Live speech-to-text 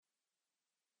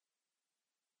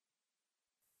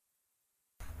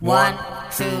1,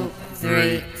 2,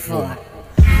 3, 4.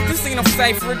 This ain't no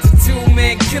Cypher, it's a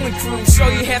two-man killing crew. Show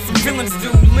you how some villains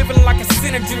do, living like a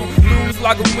sinner do, lose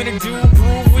like a winner do,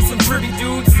 prove with some pretty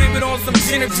dudes, sipping on some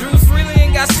gin or juice, really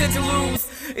ain't got shit to lose.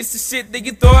 It's the shit that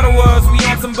you thought it was, we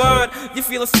on some bud, you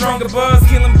feel a stronger buzz,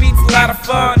 killing beats a lot of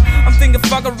fun. I'm thinking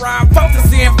fuck a rhyme,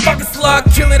 focus in, fucking slug,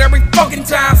 kill it every fucking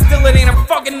time, still it ain't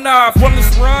fucking enough. One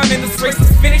less run, and this race is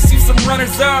finished, you some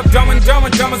runners up, dumb and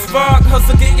dumb as fuck,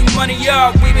 hustle get your money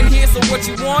up, we been here so what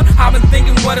you want, I've been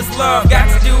thinking what is love,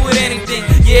 got to do with anything,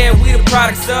 yeah we the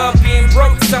products of being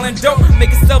broke, selling dope,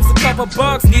 making ourselves a couple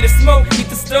bucks, need a smoke,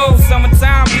 heat the stove,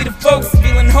 summertime, we the folks,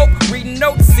 feeling hope, reading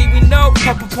notes, see we know,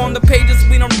 up upon the pages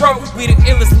we done wrote, we the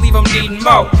illest, leave them needing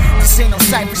more. This ain't no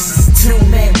Cypher, this is a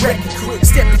two-man record crew,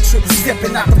 stepping true,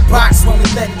 stepping out the box when we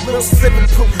let it loose, slipping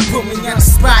put me on the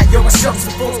spot, yo I show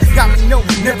some fools, got me no,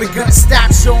 never gonna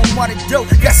stop, show 'em what it do,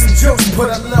 got some jokes,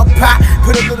 put a little pop,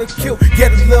 put a little Q,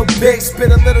 get a little big,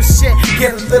 spit a little shit,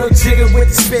 get a little jigger with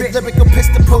the spit, lyrical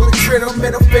pistol, pull a trigger,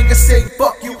 middle finger, say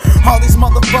fuck you. All these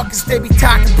motherfuckers, they be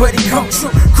talking, but it come true.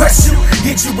 Crush you,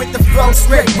 hit you with the flow,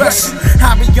 straight rush you.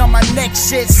 I be on my neck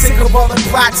shit, sick of all the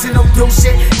plots and no do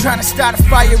shit. Trying to start a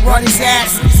fire on his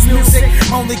ass with his music.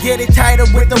 Only get it tighter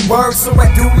with the words, so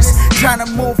I do this. Trying to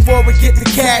move forward, get the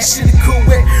cash in the cool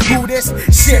with. Who this?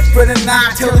 Shit for the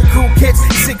 9 till the cool kids.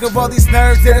 Sick of all these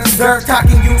nerds that observe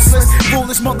talking useless.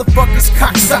 Foolish motherfuckers,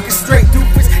 cocksuckers, straight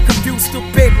doofus. Confused,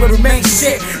 stupid, but remain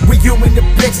shit. With you in the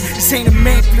bitch, this ain't a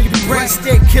main for your brain,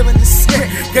 stay killing the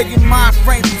script. Got your mind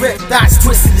frame flipped, thoughts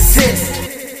twisted as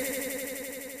his.